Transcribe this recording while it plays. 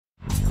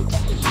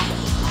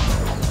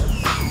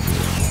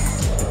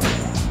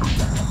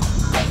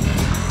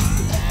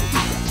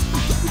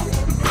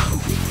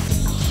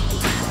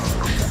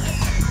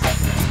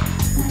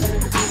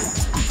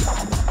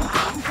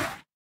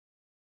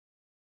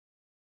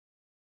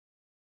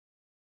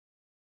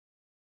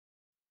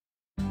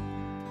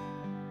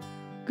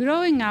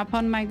Growing up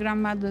on my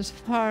grandmother's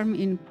farm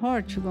in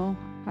Portugal,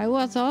 I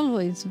was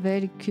always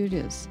very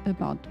curious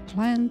about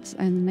plants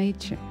and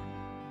nature.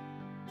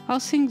 How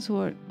things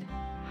worked,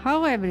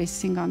 how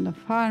everything on the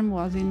farm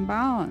was in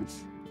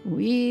balance: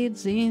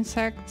 weeds,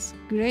 insects,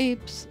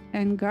 grapes,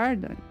 and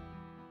garden.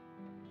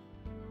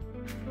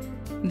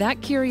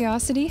 That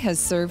curiosity has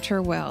served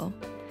her well.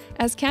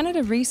 As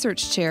Canada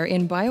Research Chair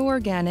in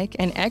Bioorganic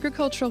and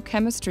Agricultural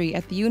Chemistry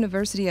at the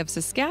University of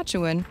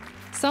Saskatchewan,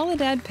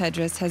 Soledade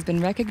Pedras has been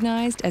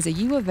recognized as a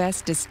U of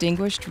S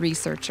Distinguished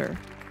Researcher.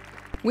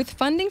 With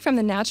funding from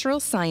the Natural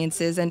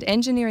Sciences and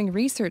Engineering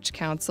Research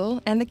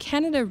Council and the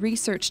Canada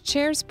Research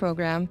Chairs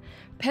Program,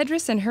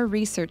 Pedras and her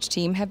research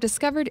team have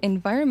discovered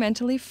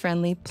environmentally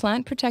friendly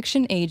plant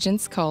protection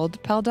agents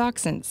called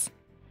paldoxins.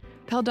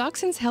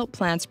 Paldoxins help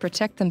plants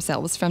protect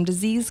themselves from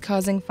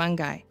disease-causing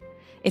fungi.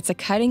 It's a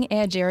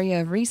cutting-edge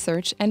area of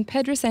research, and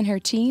Pedras and her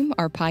team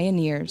are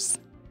pioneers.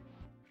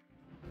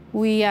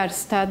 We are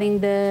studying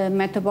the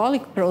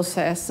metabolic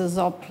processes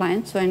of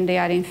plants when they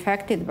are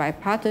infected by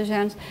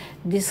pathogens,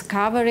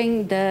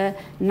 discovering the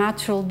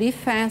natural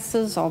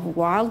defenses of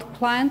wild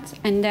plants,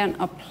 and then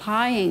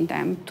applying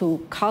them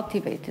to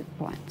cultivated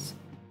plants.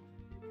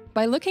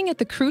 By looking at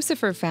the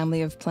crucifer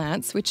family of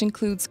plants, which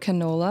includes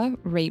canola,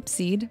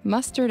 rapeseed,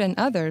 mustard, and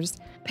others,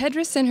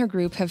 Pedras and her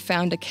group have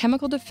found a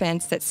chemical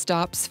defense that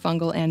stops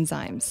fungal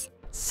enzymes.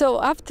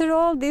 So after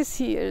all these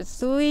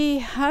years, we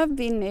have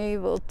been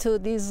able to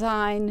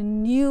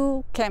design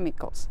new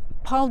chemicals,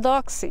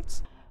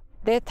 paldoxins,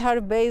 that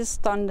are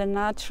based on the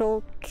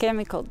natural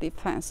chemical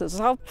defenses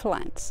of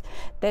plants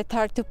that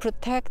are to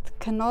protect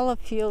canola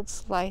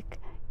fields like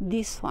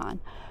this one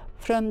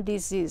from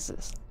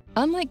diseases.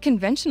 Unlike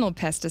conventional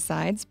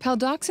pesticides,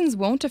 paldoxins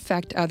won't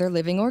affect other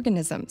living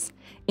organisms.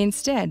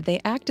 Instead,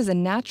 they act as a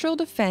natural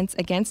defense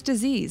against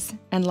disease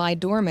and lie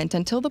dormant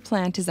until the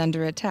plant is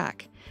under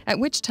attack, at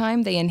which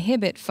time they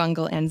inhibit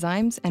fungal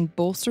enzymes and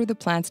bolster the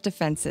plant's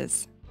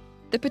defenses.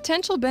 The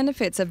potential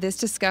benefits of this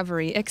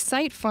discovery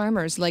excite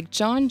farmers like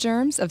John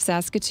Germs of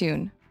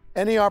Saskatoon.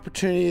 Any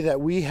opportunity that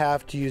we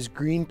have to use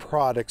green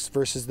products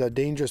versus the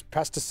dangerous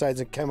pesticides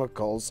and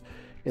chemicals,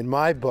 in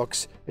my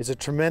books, is a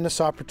tremendous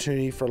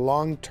opportunity for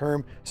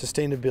long-term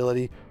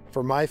sustainability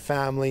for my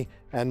family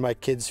and my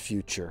kids'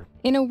 future.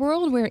 In a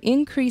world where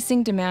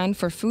increasing demand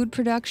for food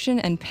production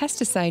and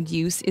pesticide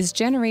use is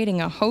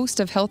generating a host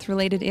of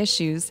health-related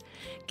issues,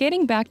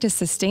 getting back to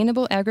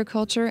sustainable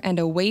agriculture and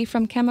away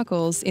from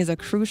chemicals is a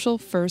crucial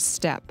first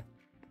step.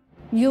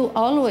 You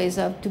always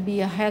have to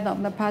be ahead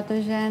of the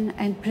pathogen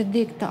and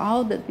predict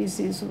how the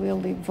disease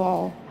will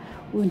evolve.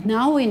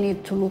 Now we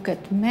need to look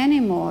at many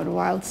more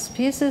wild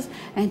species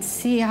and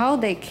see how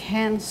they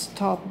can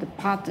stop the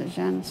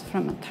pathogens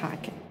from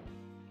attacking.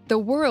 The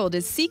world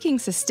is seeking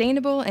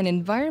sustainable and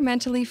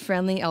environmentally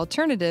friendly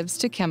alternatives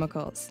to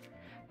chemicals.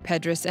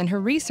 Pedras and her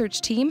research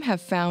team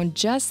have found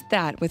just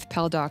that with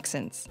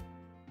paldoxins.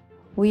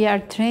 We are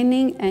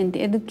training and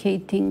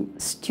educating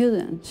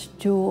students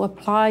to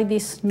apply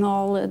this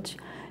knowledge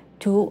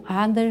to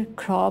other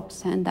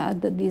crops and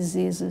other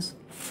diseases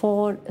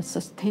for a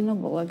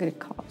sustainable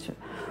agriculture.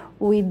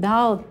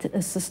 Without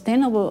a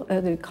sustainable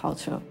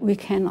agriculture, we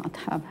cannot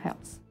have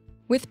health.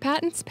 With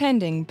patents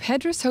pending,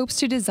 Pedras hopes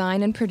to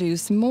design and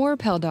produce more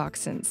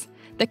paldoxins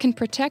that can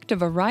protect a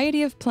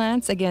variety of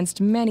plants against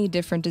many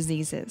different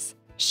diseases.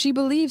 She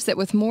believes that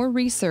with more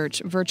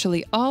research,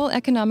 virtually all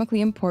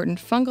economically important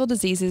fungal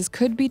diseases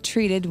could be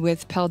treated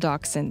with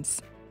paldoxins.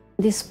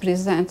 This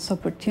presents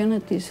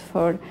opportunities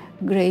for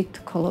great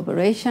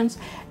collaborations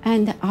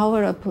and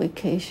our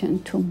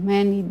application to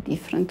many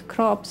different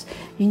crops,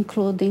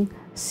 including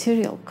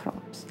cereal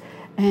crops.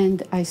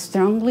 And I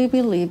strongly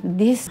believe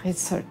this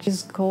research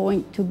is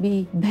going to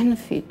be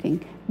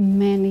benefiting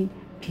many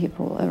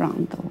people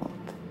around the world.